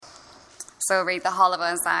So we'll read the whole of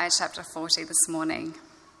Isaiah chapter 40 this morning.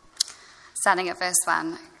 Starting at verse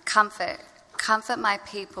 1. Comfort my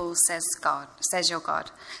people, says your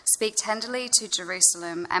God. Speak tenderly to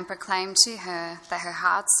Jerusalem and proclaim to her that her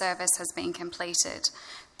hard service has been completed,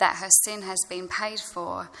 that her sin has been paid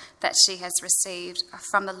for, that she has received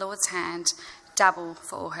from the Lord's hand double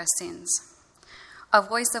for all her sins. A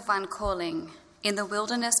voice of one calling, in the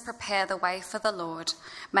wilderness prepare the way for the Lord,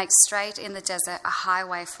 make straight in the desert a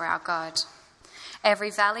highway for our God.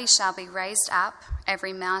 Every valley shall be raised up,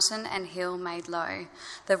 every mountain and hill made low.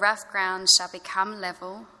 The rough ground shall become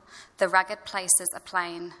level, the rugged places a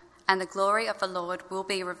plain, and the glory of the Lord will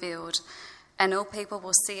be revealed, and all people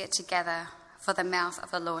will see it together, for the mouth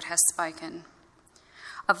of the Lord has spoken.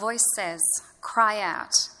 A voice says, cry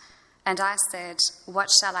out. And I said,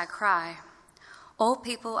 what shall I cry? All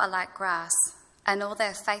people are like grass, and all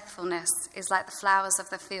their faithfulness is like the flowers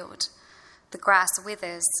of the field. The grass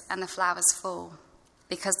withers and the flowers fall,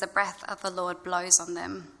 because the breath of the Lord blows on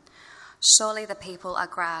them. Surely the people are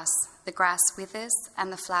grass. The grass withers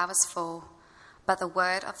and the flowers fall, but the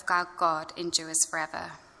word of our God endures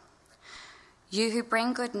forever. You who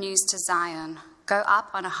bring good news to Zion, go up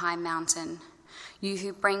on a high mountain. You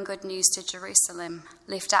who bring good news to Jerusalem,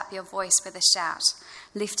 lift up your voice with a shout.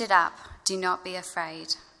 Lift it up, do not be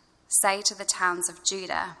afraid. Say to the towns of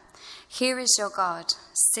Judah, here is your God.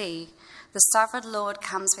 See, the sovereign Lord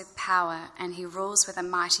comes with power, and he rules with a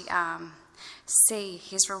mighty arm. See,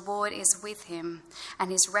 his reward is with him,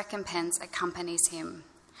 and his recompense accompanies him.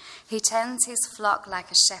 He tends his flock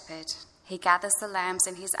like a shepherd. He gathers the lambs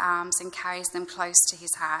in his arms and carries them close to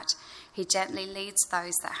his heart. He gently leads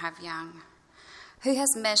those that have young. Who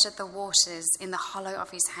has measured the waters in the hollow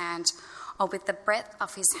of his hand, or with the breadth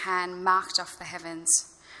of his hand marked off the heavens?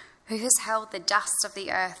 Who has held the dust of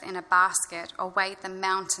the earth in a basket, or weighed the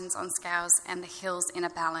mountains on scales and the hills in a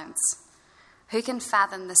balance? Who can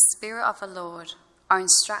fathom the spirit of the Lord, or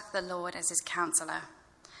instruct the Lord as his counselor?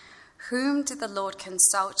 Whom did the Lord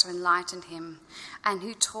consult to enlighten him, and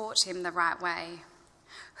who taught him the right way?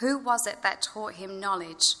 Who was it that taught him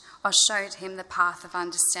knowledge, or showed him the path of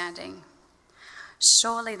understanding?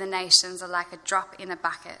 Surely the nations are like a drop in a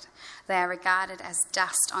bucket. They are regarded as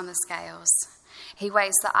dust on the scales. He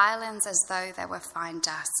weighs the islands as though they were fine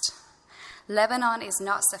dust. Lebanon is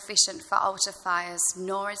not sufficient for altar fires,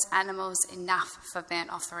 nor its animals enough for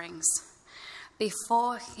burnt offerings.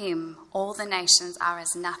 Before him, all the nations are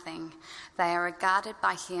as nothing. They are regarded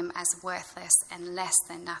by him as worthless and less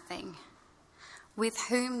than nothing. With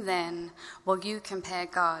whom then will you compare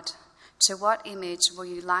God? To what image will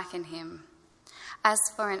you liken him? As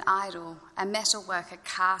for an idol, a metal worker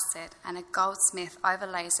casts it, and a goldsmith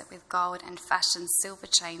overlays it with gold and fashions silver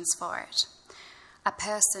chains for it. A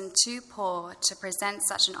person too poor to present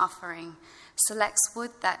such an offering selects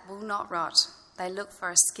wood that will not rot. They look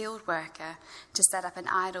for a skilled worker to set up an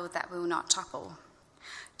idol that will not topple.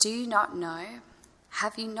 Do you not know?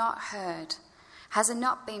 Have you not heard? Has it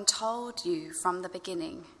not been told you from the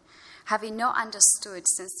beginning? Have you not understood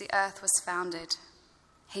since the earth was founded?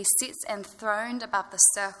 He sits enthroned above the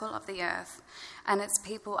circle of the earth, and its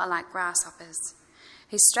people are like grasshoppers.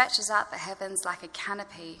 He stretches out the heavens like a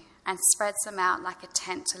canopy and spreads them out like a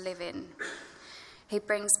tent to live in. He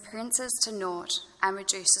brings princes to naught and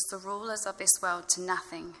reduces the rulers of this world to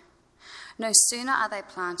nothing. No sooner are they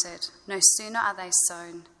planted, no sooner are they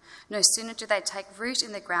sown, no sooner do they take root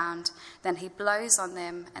in the ground than he blows on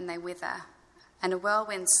them and they wither, and a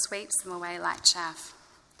whirlwind sweeps them away like chaff.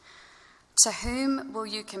 To whom will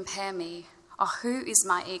you compare me, or who is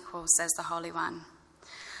my equal, says the Holy One.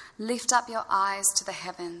 Lift up your eyes to the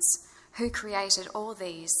heavens. Who created all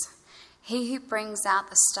these? He who brings out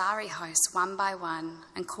the starry host one by one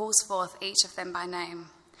and calls forth each of them by name.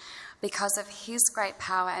 Because of his great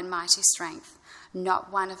power and mighty strength,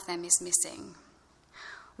 not one of them is missing.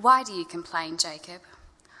 Why do you complain, Jacob?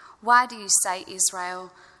 Why do you say,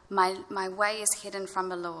 Israel, my way is hidden from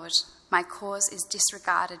the Lord, my cause is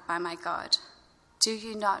disregarded by my God? Do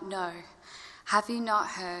you not know? Have you not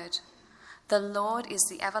heard? The Lord is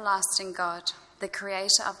the everlasting God, the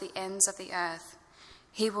creator of the ends of the earth.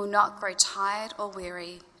 He will not grow tired or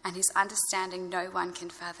weary, and his understanding no one can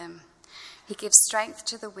fathom. He gives strength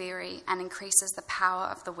to the weary and increases the power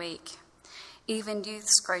of the weak. Even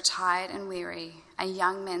youths grow tired and weary, and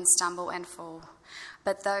young men stumble and fall.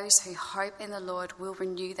 But those who hope in the Lord will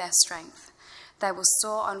renew their strength. They will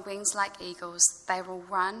soar on wings like eagles. They will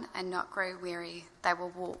run and not grow weary. They will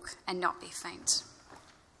walk and not be faint.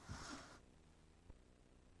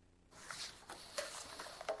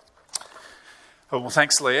 Well,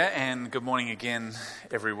 thanks, Leah, and good morning again,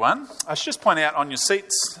 everyone. I should just point out on your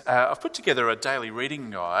seats, I've put together a daily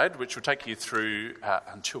reading guide, which will take you through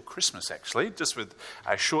until Christmas, actually, just with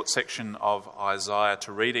a short section of Isaiah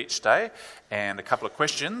to read each day and a couple of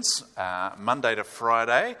questions, Monday to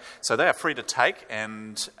Friday. So they are free to take,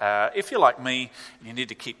 and if you're like me, you need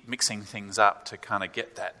to keep mixing things up to kind of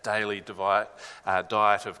get that daily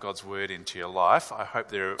diet of God's Word into your life. I hope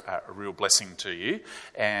they're a real blessing to you.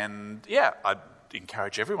 And I'd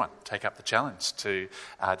encourage everyone to take up the challenge to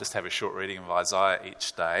just have a short reading of Isaiah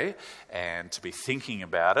each day and to be thinking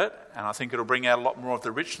about it. And I think it'll bring out a lot more of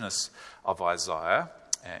the richness of Isaiah,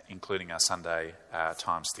 including our Sunday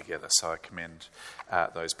times together. So I commend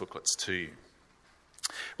those booklets to you.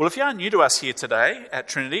 Well, if you are new to us here today at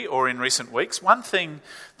Trinity or in recent weeks, one thing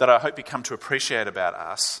that I hope you come to appreciate about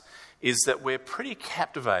us is that we're pretty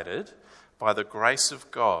captivated by the grace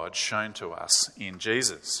of God shown to us in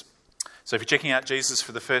Jesus. So if you're checking out Jesus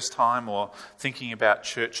for the first time or thinking about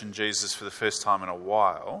church and Jesus for the first time in a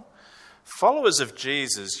while, followers of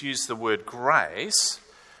Jesus use the word grace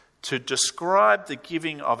to describe the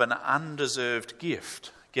giving of an undeserved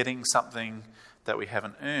gift, getting something that we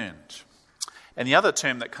haven't earned. And the other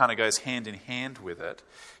term that kind of goes hand in hand with it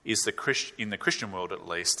is in the Christian world at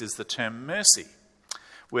least, is the term mercy,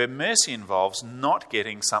 where mercy involves not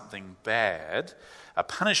getting something bad, a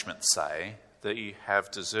punishment, say, that you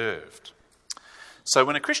have deserved. So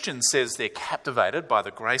when a Christian says they're captivated by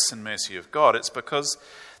the grace and mercy of God, it's because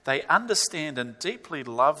they understand and deeply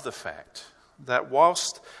love the fact that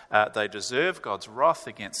whilst they deserve God's wrath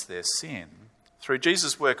against their sin, through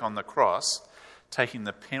Jesus' work on the cross, taking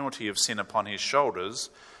the penalty of sin upon his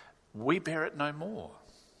shoulders, we bear it no more.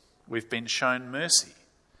 We've been shown mercy.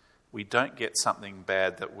 We don't get something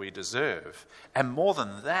bad that we deserve. And more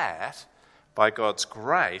than that, by God's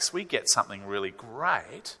grace, we get something really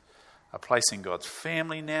great, a place in God's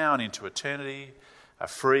family now and into eternity, a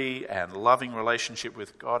free and loving relationship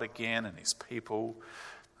with God again and his people,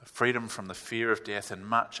 freedom from the fear of death, and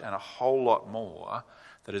a whole lot more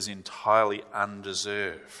that is entirely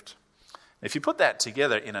undeserved. If you put that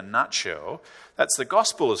together in a nutshell, that's the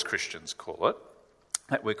gospel, as Christians call it,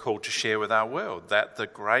 that we're called to share with our world, that the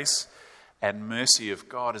grace and mercy of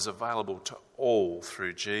God is available to all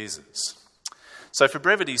through Jesus. So for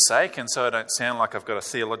brevity's sake, and so I don't sound like I've got a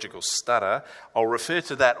theological stutter, I'll refer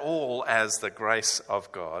to that all as the grace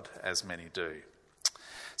of God, as many do.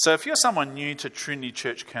 So if you're someone new to Trinity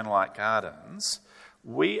Church Kernelite Gardens,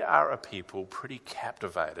 we are a people pretty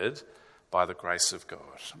captivated by the grace of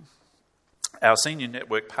God. Our senior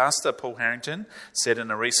network pastor, Paul Harrington, said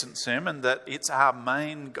in a recent sermon that it's our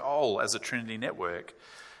main goal as a Trinity network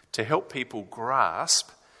to help people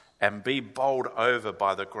grasp and be bowled over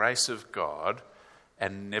by the grace of God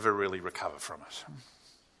and never really recover from it.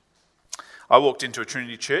 I walked into a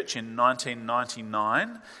Trinity church in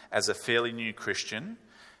 1999 as a fairly new Christian,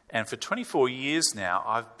 and for 24 years now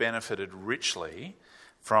I've benefited richly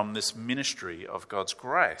from this ministry of God's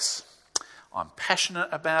grace. I'm passionate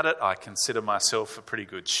about it. I consider myself a pretty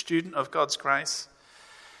good student of God's grace.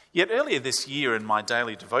 Yet earlier this year in my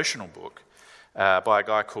daily devotional book by a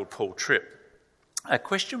guy called Paul Tripp, a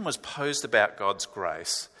question was posed about God's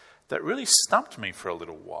grace that really stumped me for a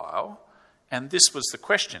little while, and this was the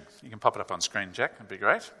question. You can pop it up on screen, Jack, that'd be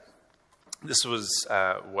great. This was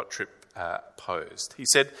what Tripp posed. He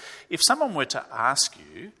said, if someone were to ask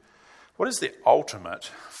you, what is the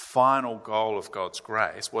ultimate, final goal of God's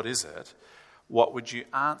grace, what is it, what would you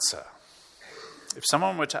answer? If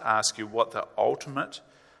someone were to ask you what the ultimate,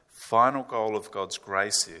 final goal of God's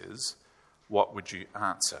grace is, what would you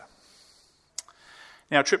answer?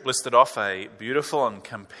 Now, Tripp listed off a beautiful and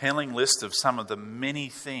compelling list of some of the many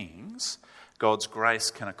things God's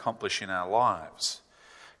grace can accomplish in our lives.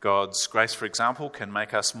 God's grace, for example, can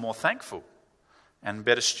make us more thankful and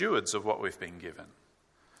better stewards of what we've been given.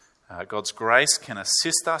 God's grace can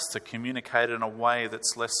assist us to communicate in a way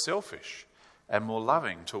that's less selfish and more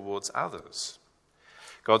loving towards others.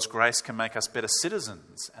 God's grace can make us better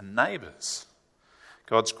citizens and neighbours.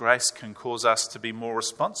 God's grace can cause us to be more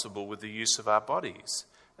responsible with the use of our bodies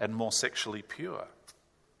and more sexually pure.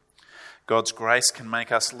 God's grace can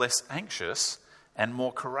make us less anxious and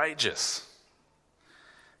more courageous.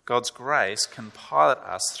 God's grace can pilot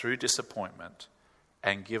us through disappointment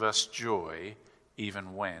and give us joy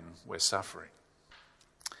even when we're suffering.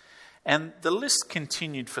 And the list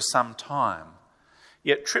continued for some time.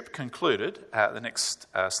 Yet Tripp concluded, the next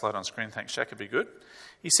slide on screen, thanks Jack, would be good.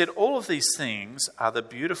 He said, all of these things are the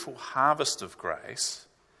beautiful harvest of grace,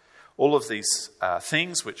 all of these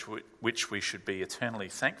things which we should be eternally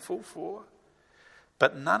thankful for,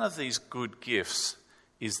 but none of these good gifts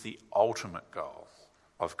is the ultimate goal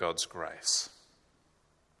of God's grace.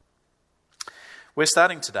 We're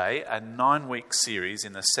starting today a 9-week series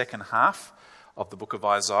in the second half of the book of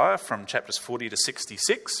Isaiah from chapters 40 to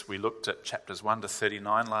 66. We looked at chapters 1 to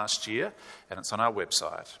 39 last year, and it's on our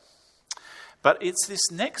website. But it's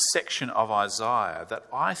this next section of Isaiah that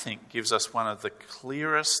I think gives us one of the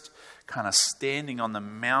clearest kind of standing on the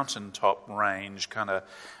mountaintop range, kind of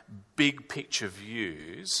big picture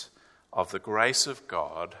views of the grace of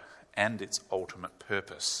God and its ultimate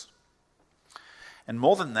purpose. And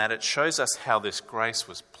more than that, it shows us how this grace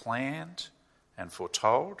was planned and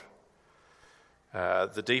foretold,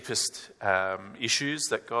 the deepest issues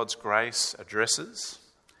that God's grace addresses.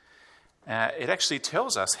 It actually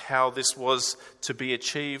tells us how this was to be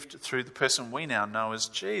achieved through the person we now know as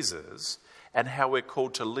Jesus, and how we're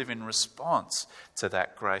called to live in response to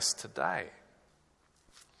that grace today.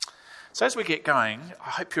 So as we get going, I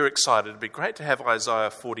hope you're excited. It'd be great to have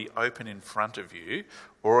Isaiah 40 open in front of you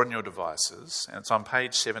or on your devices. And it's on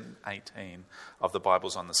page 718 of the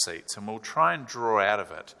Bibles on the seats. And we'll try and draw out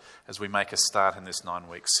of it, as we make a start in this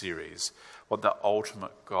 9-week series, what the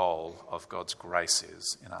ultimate goal of God's grace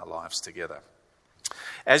is in our lives together.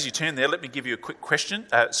 As you turn there, let me give you a quick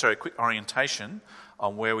quick orientation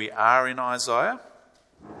on where we are in Isaiah.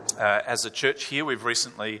 As a church here, we've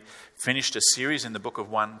recently finished a series in the book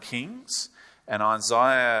of 1 Kings, and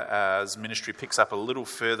Isaiah's ministry picks up a little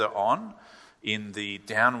further on in the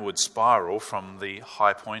downward spiral from the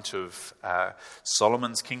high point of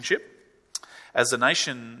Solomon's kingship, as the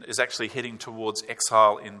nation is actually heading towards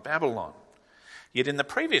exile in Babylon. Yet in the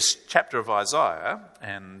previous chapter of Isaiah,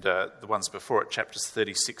 and the ones before it, chapters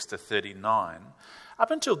 36 to 39,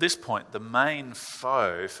 up until this point, the main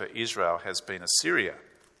foe for Israel has been Assyria.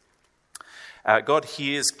 God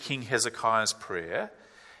hears King Hezekiah's prayer,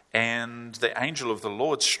 and the angel of the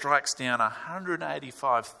Lord strikes down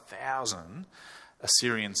 185,000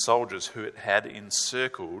 Assyrian soldiers who it had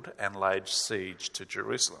encircled and laid siege to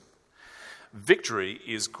Jerusalem. Victory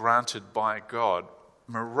is granted by God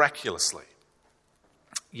miraculously.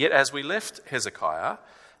 Yet as we left Hezekiah,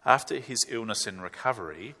 after his illness and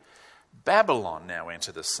recovery, Babylon now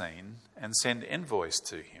enter the scene and send envoys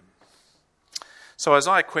to him. So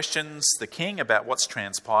Isaiah questions the king about what's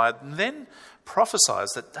transpired, and then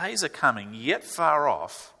prophesies that days are coming, yet far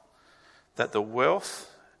off, that the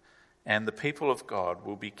wealth and the people of God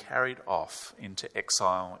will be carried off into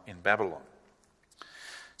exile in Babylon.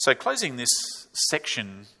 So closing this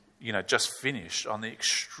section, just finished, on the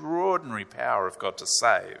extraordinary power of God to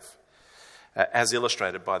save, as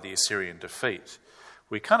illustrated by the Assyrian defeat,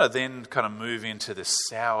 we kind of move into this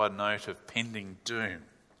sour note of pending doom,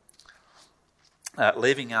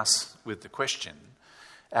 leaving us with the question,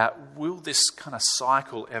 will this kind of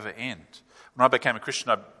cycle ever end? When I became a Christian,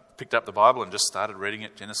 I picked up the Bible and just started reading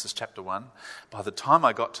it, Genesis chapter 1. By the time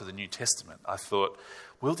I got to the New Testament, I thought,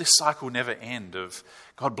 will this cycle never end of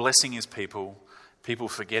God blessing his people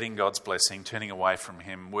forgetting God's blessing, turning away from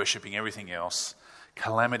him, worshipping everything else,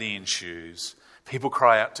 calamity ensues, people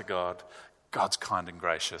cry out to God, God's kind and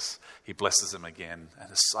gracious, he blesses them again,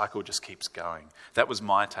 and the cycle just keeps going. That was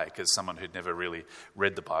my take as someone who'd never really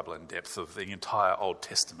read the Bible in depth of the entire Old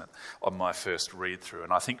Testament on my first read through.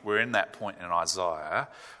 And I think we're in that point in Isaiah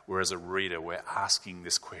where as a reader we're asking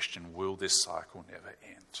this question, will this cycle never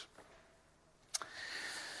end?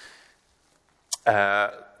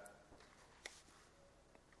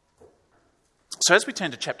 So as we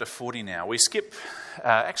turn to chapter 40 now, we skip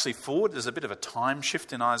forward. There's a bit of a time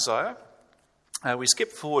shift in Isaiah. We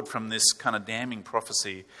skip forward from this kind of damning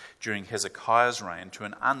prophecy during Hezekiah's reign to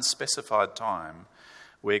an unspecified time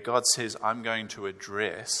where God says, I'm going to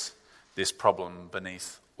address this problem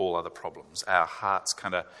beneath all other problems. Our heart's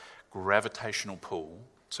kind of gravitational pull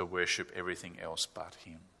to worship everything else but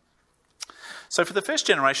him. So for the first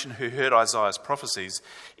generation who heard Isaiah's prophecies,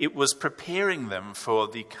 it was preparing them for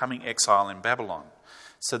the coming exile in Babylon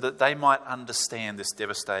so that they might understand this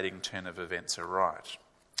devastating turn of events aright.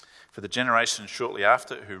 For the generation shortly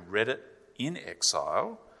after who read it in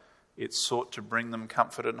exile, it sought to bring them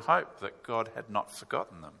comfort and hope that God had not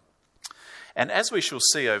forgotten them. And as we shall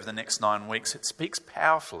see over the next 9 weeks, it speaks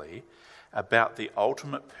powerfully about the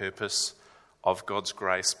ultimate purpose of God's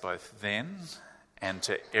grace both then and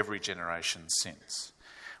to every generation since.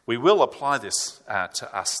 We will apply this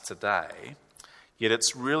to us today, yet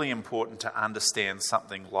it's really important to understand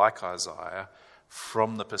something like Isaiah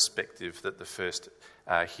from the perspective that the first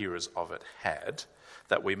hearers of it had,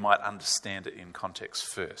 that we might understand it in context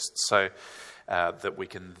first, so that we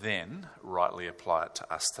can then rightly apply it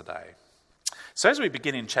to us today. So as we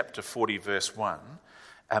begin in chapter 40, verse 1,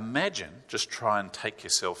 Imagine, just try and take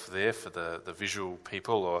yourself there for the visual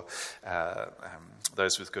people or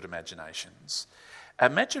those with good imaginations.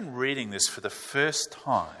 Imagine reading this for the first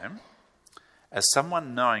time as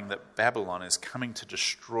someone knowing that Babylon is coming to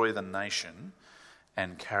destroy the nation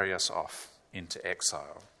and carry us off into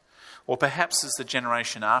exile. Or perhaps as the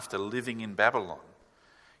generation after living in Babylon,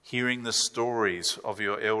 hearing the stories of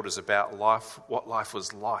your elders about life, what life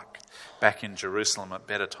was like back in Jerusalem at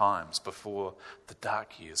better times before the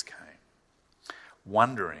dark years came,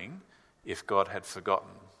 wondering if God had forgotten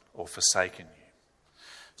or forsaken you.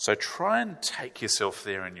 So try and take yourself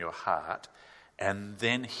there in your heart and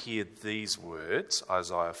then hear these words,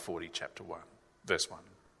 Isaiah 40, chapter 1, verse 1.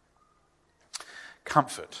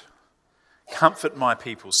 Comfort my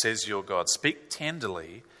people, says your God. Speak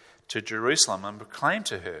tenderly to Jerusalem and proclaim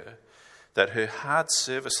to her that her hard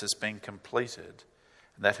service has been completed,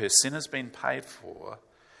 that her sin has been paid for,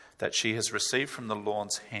 that she has received from the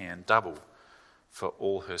Lord's hand double for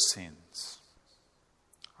all her sins.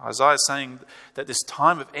 Isaiah is saying that this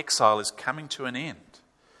time of exile is coming to an end.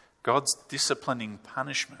 God's disciplining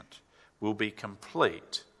punishment will be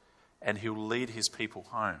complete and he'll lead his people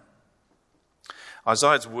home.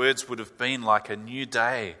 Isaiah's words would have been like a new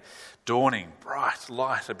day dawning, bright,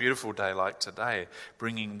 light, a beautiful day like today,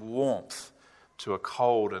 bringing warmth to a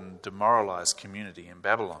cold and demoralized community in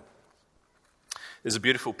Babylon. There's a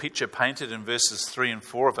beautiful picture painted in verses 3 and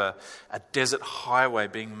 4 of a desert highway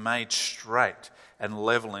being made straight and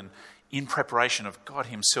level in preparation of God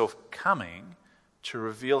himself coming to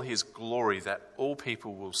reveal his glory that all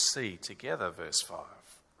people will see together, verse 5.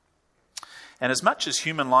 And as much as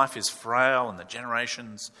human life is frail and the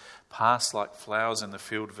generations pass like flowers in the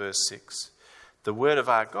field, verse 6, the word of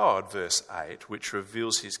our God, verse 8, which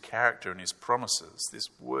reveals his character and his promises, this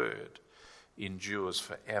word endures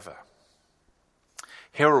forever.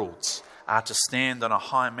 Heralds are to stand on a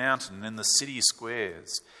high mountain in the city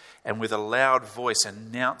squares and with a loud voice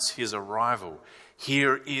announce his arrival.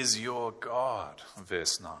 Here is your God,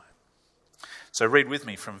 verse 9. So read with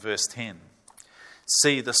me from verse 10.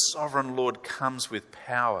 See, the sovereign Lord comes with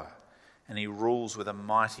power, and he rules with a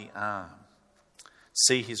mighty arm.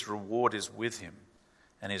 See, his reward is with him,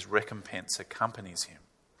 and his recompense accompanies him.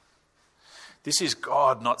 This is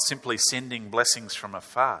God not simply sending blessings from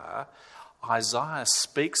afar. Isaiah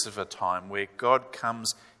speaks of a time where God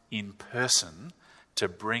comes in person to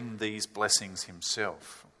bring these blessings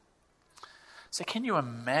himself. So can you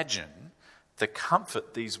imagine the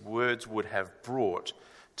comfort these words would have brought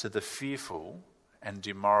to the fearful and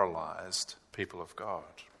demoralized people of God?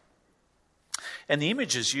 And the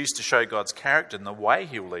images used to show God's character and the way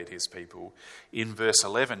he'll lead his people in verse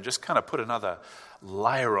 11 just kind of put another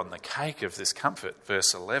layer on the cake of this comfort.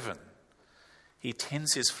 Verse 11, he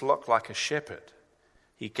tends his flock like a shepherd.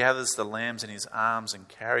 He gathers the lambs in his arms and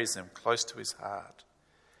carries them close to his heart.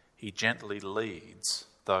 He gently leads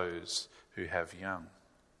those who have young.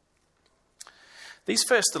 These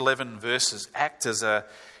first 11 verses act as an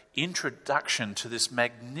introduction to this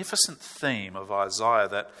magnificent theme of Isaiah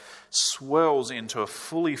that swells into a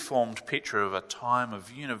fully formed picture of a time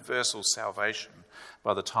of universal salvation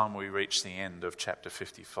by the time we reach the end of chapter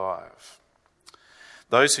 55.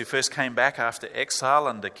 Those who first came back after exile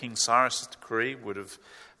under King Cyrus' decree would have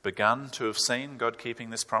begun to have seen God keeping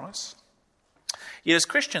this promise. Yet as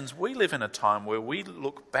Christians, we live in a time where we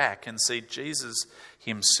look back and see Jesus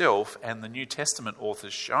himself and the New Testament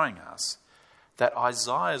authors showing us that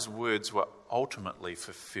Isaiah's words were ultimately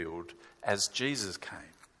fulfilled as Jesus came.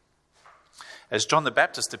 As John the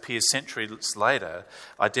Baptist appears centuries later,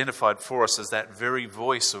 identified for us as that very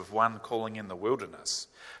voice of one calling in the wilderness,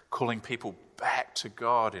 calling people back to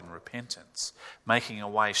God in repentance, making a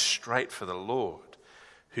way straight for the Lord,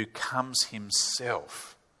 who comes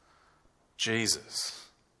himself, Jesus,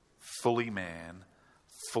 fully man,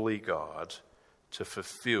 fully God, to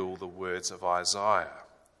fulfill the words of Isaiah.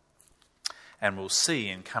 And we'll see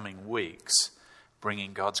in coming weeks,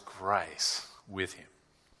 bringing God's grace with him.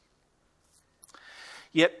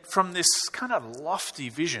 Yet from this kind of lofty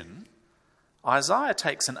vision, Isaiah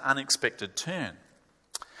takes an unexpected turn.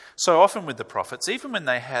 So often with the prophets, even when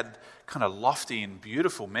they had kind of lofty and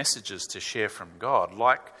beautiful messages to share from God,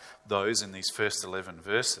 like those in these first 11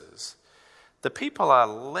 verses, the people are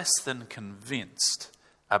less than convinced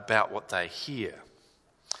about what they hear.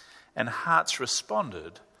 And hearts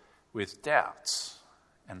responded with doubts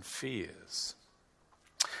and fears.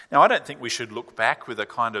 Now, I don't think we should look back with a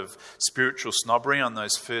kind of spiritual snobbery on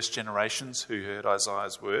those first generations who heard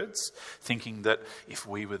Isaiah's words, thinking that if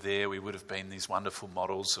we were there, we would have been these wonderful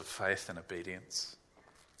models of faith and obedience.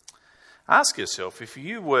 Ask yourself, if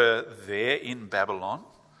you were there in Babylon,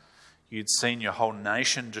 You'd seen your whole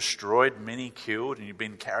nation destroyed, many killed, and you'd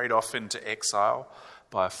been carried off into exile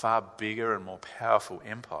by a far bigger and more powerful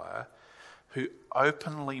empire who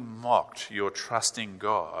openly mocked your trust in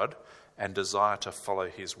God and desire to follow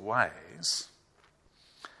his ways.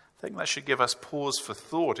 I think that should give us pause for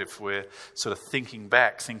thought if we're sort of thinking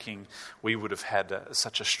we would have had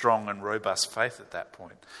such a strong and robust faith at that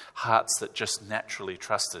point. Hearts that just naturally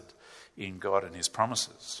trusted in God and his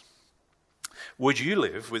promises. Would you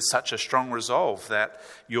live with such a strong resolve that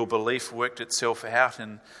your belief worked itself out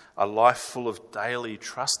in a life full of daily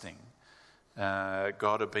trusting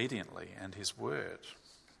God obediently and his word,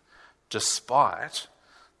 despite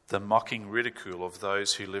the mocking ridicule of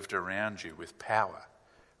those who lived around you with power,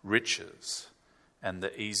 riches, and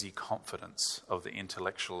the easy confidence of the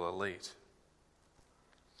intellectual elite?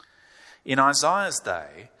 In Isaiah's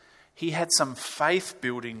day, he had some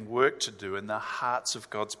faith-building work to do in the hearts of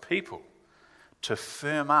God's people to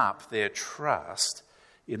firm up their trust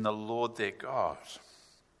in the Lord their God,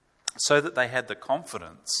 so that they had the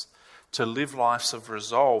confidence to live lives of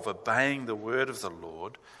resolve, obeying the word of the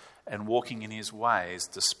Lord and walking in his ways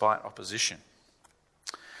despite opposition.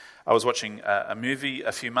 I was watching a movie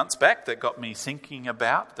a few months back that got me thinking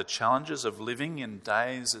about the challenges of living in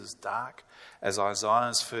days as dark as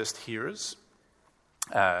Isaiah's first hearers.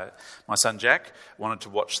 My son Jack wanted to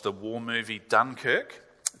watch the war movie Dunkirk.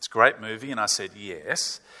 It's a great movie, and I said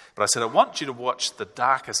yes. But I said, I want you to watch The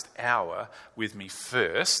Darkest Hour with me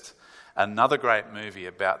first, another great movie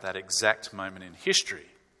about that exact moment in history.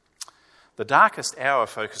 The Darkest Hour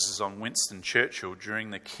focuses on Winston Churchill during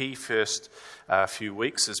the key first few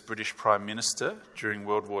weeks as British Prime Minister during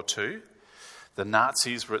World War II. The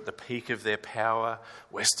Nazis were at the peak of their power,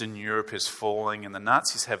 Western Europe is falling, and the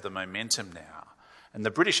Nazis have the momentum now. And the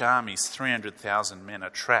British Army's 300,000 men are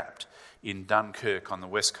trapped in Dunkirk on the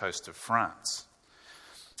west coast of France.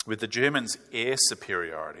 With the Germans' air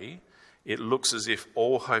superiority, it looks as if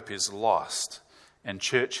all hope is lost, and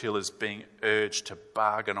Churchill is being urged to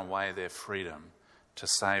bargain away their freedom to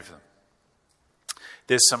save them.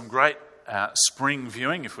 There's some great spring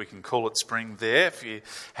viewing, if we can call it spring there. If you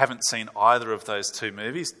haven't seen either of those two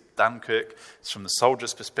movies, Dunkirk is from the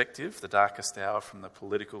soldier's perspective, The Darkest Hour from the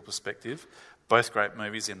political perspective. Both great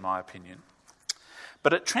movies in my opinion.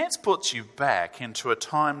 But it transports you back into a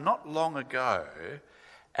time not long ago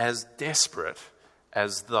as desperate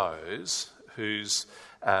as those whose,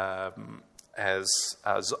 as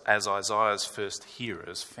Isaiah's first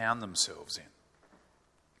hearers found themselves in.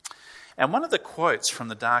 And one of the quotes from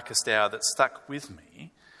The Darkest Hour that stuck with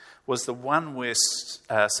me was the one where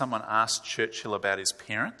someone asked Churchill about his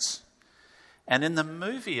parents. And in the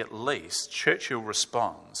movie at least, Churchill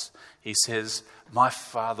responds. He says, "My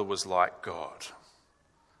father was like God,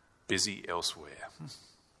 busy elsewhere,"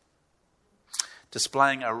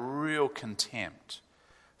 displaying a real contempt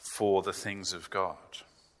for the things of God.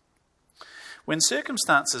 When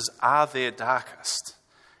circumstances are their darkest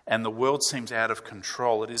and the world seems out of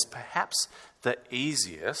control, it is perhaps the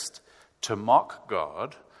easiest to mock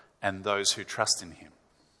God and those who trust in him.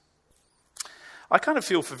 I kind of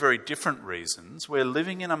feel for very different reasons we're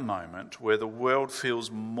living in a moment where the world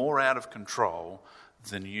feels more out of control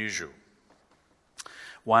than usual.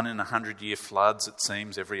 1 in 100-year floods, it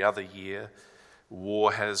seems, every other year.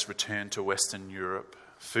 War has returned to Western Europe.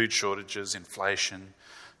 Food shortages, inflation,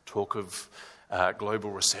 talk of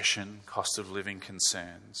global recession, cost of living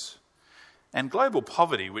concerns. And global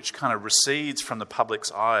poverty, which kind of recedes from the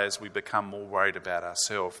public's eye as we become more worried about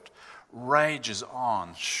ourselves, rages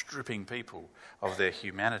on, stripping people of their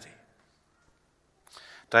humanity.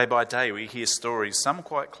 Day by day, we hear stories, some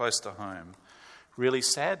quite close to home, really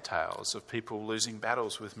sad tales of people losing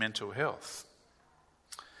battles with mental health.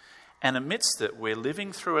 And amidst it, we're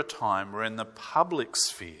living through a time where in the public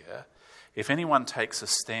sphere, if anyone takes a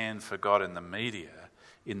stand for God in the media,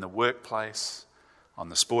 in the workplace, on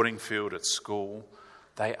the sporting field, at school,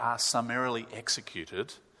 they are summarily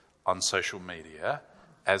executed on social media,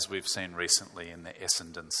 as we've seen recently in the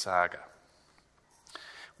Essendon saga.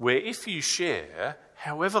 Where if you share,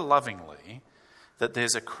 however lovingly, that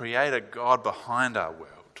there's a creator God behind our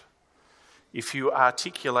world, if you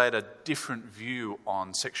articulate a different view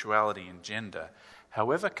on sexuality and gender,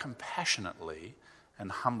 however compassionately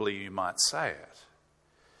and humbly you might say it,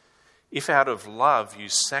 if out of love you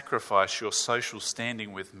sacrifice your social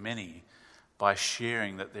standing with many by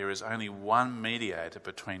sharing that there is only one mediator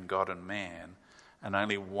between God and man and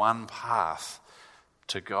only one path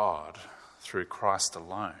to God through Christ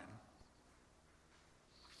alone,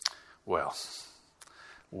 well,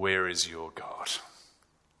 where is your God?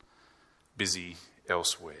 Busy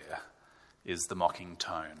elsewhere is the mocking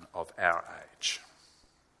tone of our age.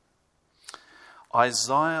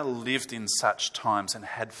 Isaiah lived in such times and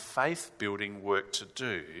had faith-building work to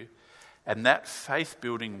do, and that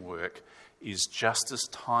faith-building work is just as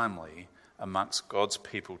timely amongst God's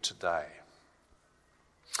people today.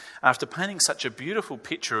 After painting such a beautiful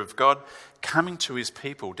picture of God coming to his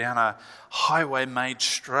people down a highway made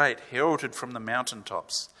straight, heralded from the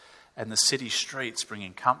mountaintops, and the city streets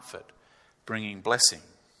bringing comfort, bringing blessing,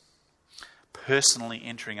 personally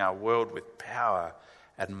entering our world with power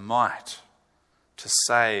and might to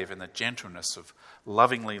save, and the gentleness of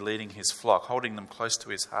lovingly leading his flock, holding them close to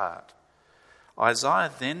his heart,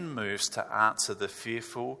 Isaiah then moves to answer the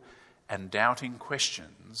fearful and doubting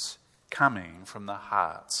questions coming from the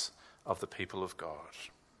hearts of the people of God.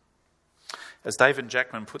 As David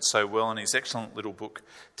Jackman put so well in his excellent little book,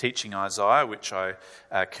 Teaching Isaiah, which I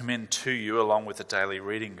commend to you along with the daily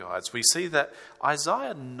reading guides, we see that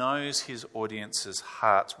Isaiah knows his audience's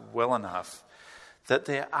hearts well enough that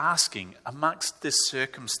they're asking, amongst this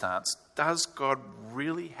circumstance, does God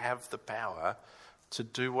really have the power to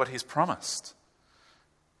do what he's promised?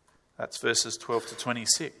 That's verses 12 to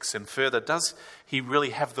 26. And further, does he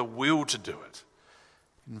really have the will to do it?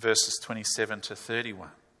 In verses 27 to 31.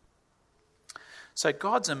 So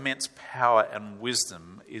God's immense power and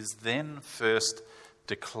wisdom is then first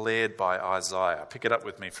declared by Isaiah. Pick it up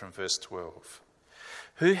with me from verse 12.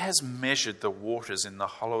 Who has measured the waters in the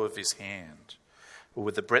hollow of his hand, or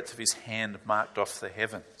with the breadth of his hand marked off the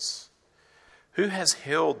heavens? Who has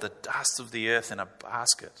held the dust of the earth in a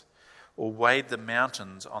basket, or weighed the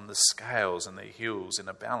mountains on the scales and the hills in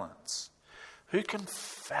a balance? Who can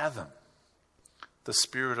fathom the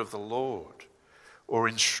Spirit of the Lord, or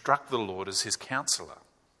instruct the Lord as his counselor?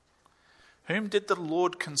 Whom did the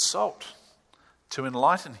Lord consult to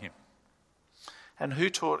enlighten him? And who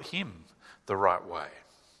taught him the right way?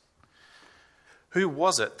 Who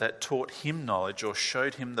was it that taught him knowledge or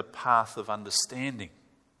showed him the path of understanding?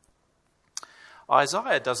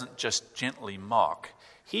 Isaiah doesn't just gently mock.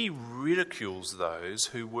 He ridicules those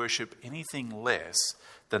who worship anything less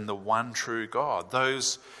than the one true God,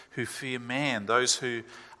 those who fear man, those who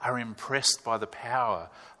are impressed by the power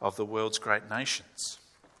of the world's great nations.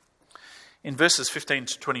 In verses 15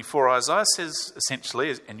 to 24, Isaiah says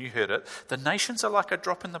essentially, and you heard it, the nations are like a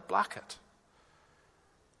drop in the bucket.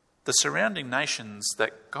 The surrounding nations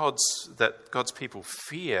that God's people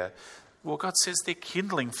fear, well, God says they're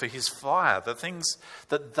kindling for his fire. The things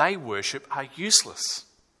that they worship are useless.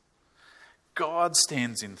 God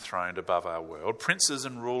stands enthroned above our world. Princes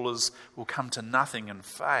and rulers will come to nothing and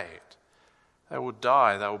fade. They will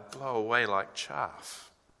die. They will blow away like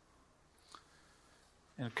chaff.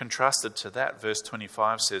 And contrasted to that, verse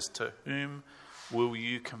 25 says, to whom will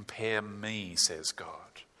you compare me, says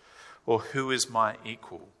God? Or who is my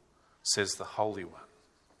equal, says the Holy One.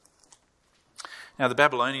 Now, the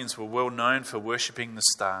Babylonians were well known for worshipping the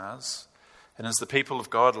stars, and as the people of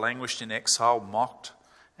God languished in exile, mocked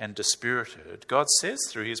and dispirited, God says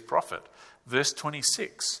through his prophet, verse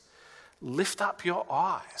 26, lift up your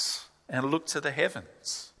eyes and look to the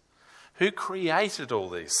heavens. Who created all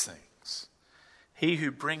these things? He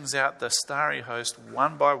who brings out the starry host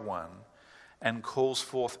one by one and calls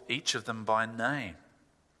forth each of them by name.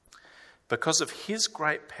 Because of his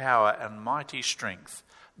great power and mighty strength,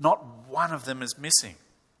 not one of them is missing.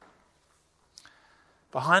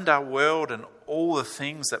 Behind our world and all the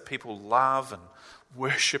things that people love and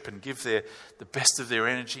worship and give the best of their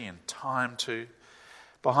energy and time to,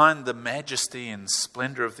 behind the majesty and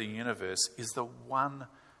splendor of the universe is the one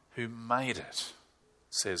who made it,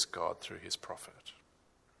 says God through his prophet.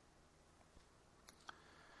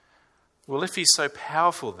 Well, if he's so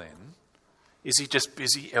powerful then, is he just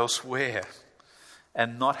busy elsewhere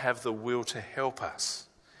and not have the will to help us?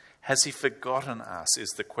 Has he forgotten us,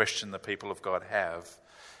 is the question the people of God have,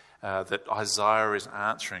 that Isaiah is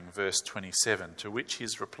answering, verse 27, to which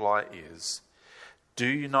his reply is, do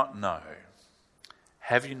you not know?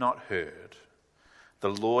 Have you not heard?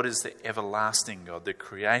 The Lord is the everlasting God, the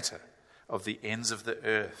creator of the ends of the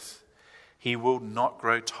earth. He will not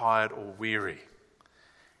grow tired or weary,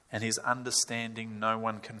 and his understanding no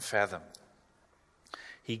one can fathom.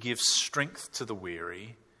 He gives strength to the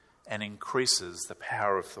weary and increases the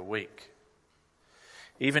power of the weak.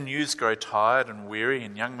 Even youths grow tired and weary,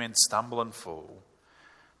 and young men stumble and fall.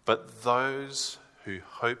 But those who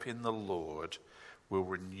hope in the Lord will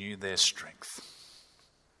renew their strength.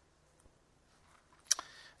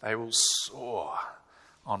 They will soar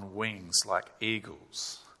on wings like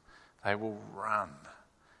eagles. They will run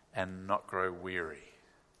and not grow weary.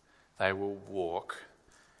 They will walk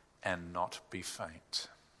and not be faint.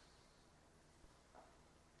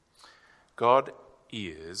 God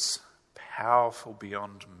is powerful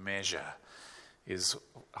beyond measure is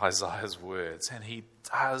Isaiah's words, and he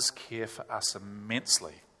does care for us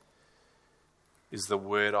immensely, is the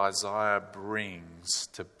word Isaiah brings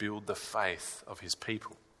to build the faith of his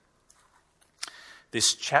people.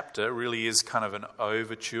 This chapter really is kind of an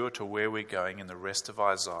overture to where we're going in the rest of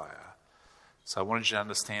Isaiah. So I wanted you to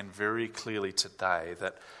understand very clearly today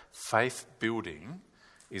that faith building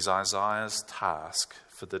is Isaiah's task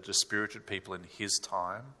for the dispirited people in his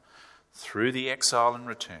time through the exile and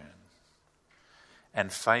return.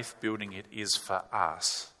 And faith building it is for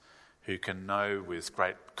us who can know with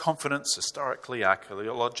great confidence, historically,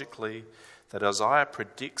 archaeologically, that Isaiah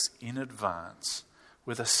predicts in advance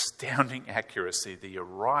with astounding accuracy the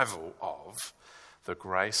arrival of the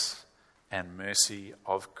grace and mercy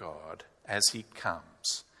of God as he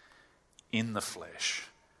comes in the flesh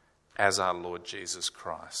as our Lord Jesus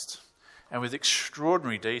Christ. And with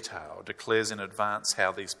extraordinary detail declares in advance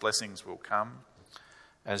how these blessings will come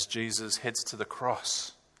as Jesus heads to the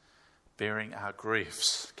cross, bearing our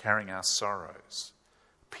griefs, carrying our sorrows,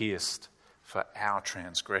 pierced for our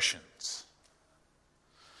transgressions.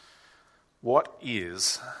 What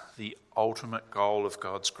is the ultimate goal of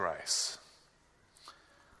God's grace?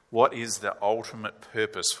 What is the ultimate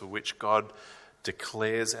purpose for which God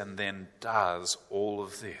declares and then does all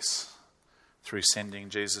of this through sending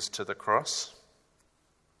Jesus to the cross?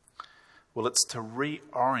 Well, it's to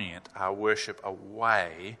reorient our worship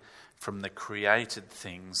away from the created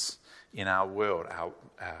things in our world,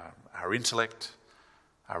 our intellect,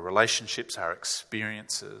 our relationships, our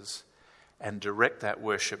experiences, and direct that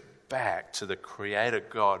worship back to the Creator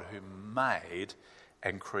God who made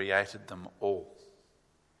and created them all.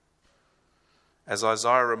 As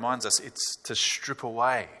Isaiah reminds us, it's to strip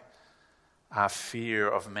away our fear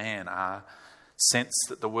of man, our sense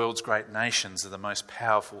that the world's great nations are the most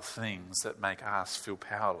powerful things that make us feel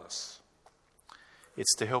powerless.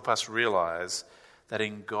 It's to help us realize that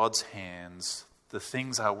in God's hands, the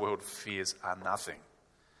things our world fears are nothing,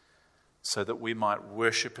 so that we might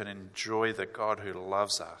worship and enjoy the God who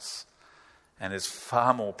loves us and is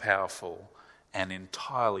far more powerful and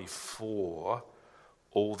entirely for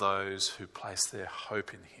all those who place their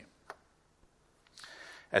hope in him.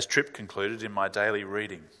 As Tripp concluded in my daily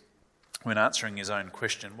reading, when answering his own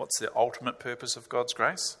question, what's the ultimate purpose of God's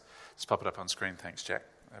grace? Just pop it up on screen, thanks Jack,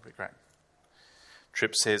 that'd be great.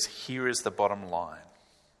 Tripp says, here is the bottom line.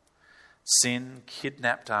 Sin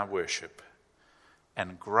kidnapped our worship,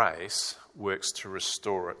 and grace works to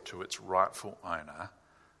restore it to its rightful owner,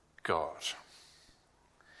 God.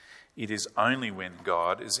 It is only when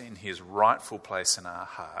God is in his rightful place in our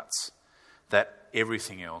hearts that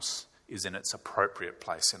everything else is in its appropriate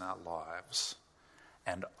place in our lives.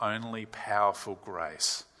 And only powerful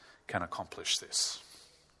grace can accomplish this.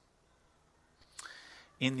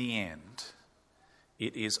 In the end,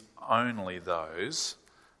 it is only those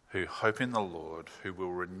who hope in the Lord who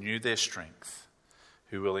will renew their strength,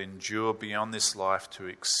 who will endure beyond this life to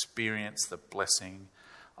experience the blessing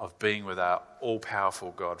of being with our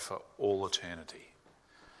all-powerful God for all eternity,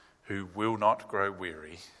 who will not grow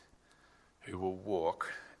weary, who will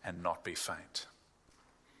walk and not be faint.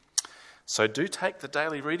 So do take the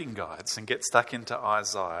daily reading guides and get stuck into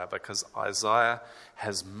Isaiah, because Isaiah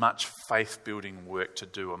has much faith-building work to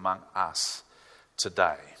do among us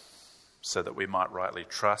today, so that we might rightly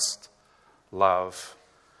trust, love,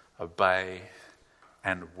 obey,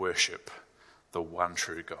 and worship the one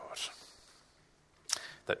true God.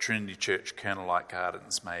 That Trinity Church Colonel Light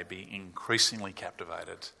Gardens may be increasingly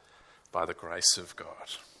captivated by the grace of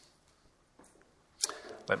God.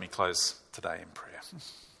 Let me close today in prayer.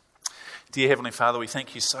 Dear Heavenly Father, we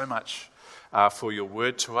thank you so much for your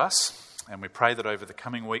word to us, and we pray that over the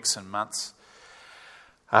coming weeks and months,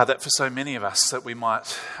 that for so many of us, that we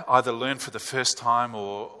might either learn for the first time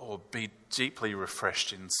or be deeply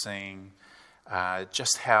refreshed in seeing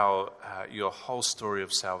just how your whole story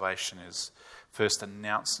of salvation is first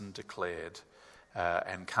announced and declared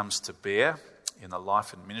and comes to bear in the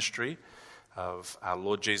life and ministry of our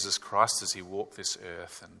Lord Jesus Christ as he walked this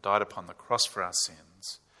earth and died upon the cross for our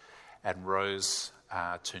sins and rose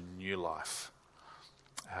to new life,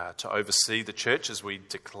 to oversee the church as we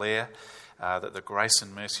declare that the grace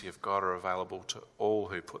and mercy of God are available to all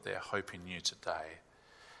who put their hope in you today.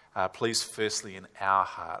 Please, firstly, in our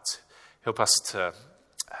hearts, help us to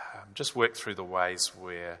just work through the ways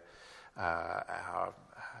where our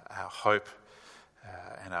hope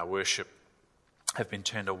and our worship have been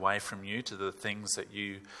turned away from you to the things that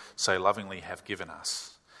you so lovingly have given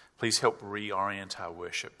us. Please help reorient our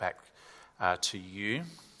worship back to you,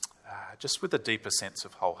 just with a deeper sense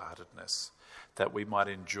of wholeheartedness, that we might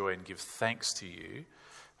enjoy and give thanks to you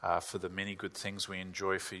for the many good things we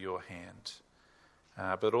enjoy for your hand.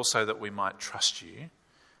 but also that we might trust you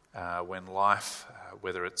when life,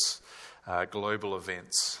 whether it's global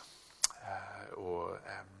events or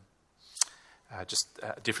just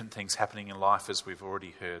different things happening in life, as we've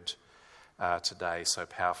already heard today so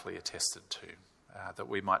powerfully attested to, that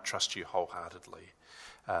we might trust you wholeheartedly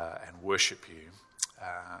and worship you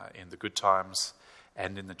in the good times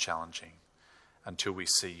and in the challenging until we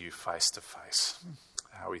see you face to face.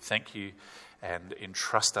 We thank you and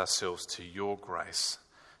entrust ourselves to your grace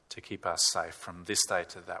to keep us safe from this day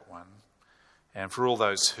to that one. And for all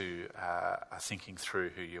those who are thinking through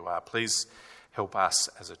who you are, please help us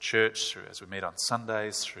as a church, as we meet on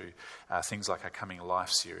Sundays, through things like our Coming Life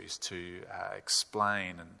series, to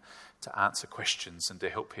explain and to answer questions and to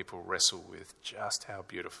help people wrestle with just how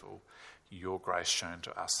beautiful your grace shown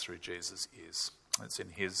to us through Jesus is. It's in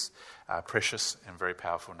his precious and very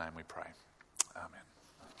powerful name we pray. Amen.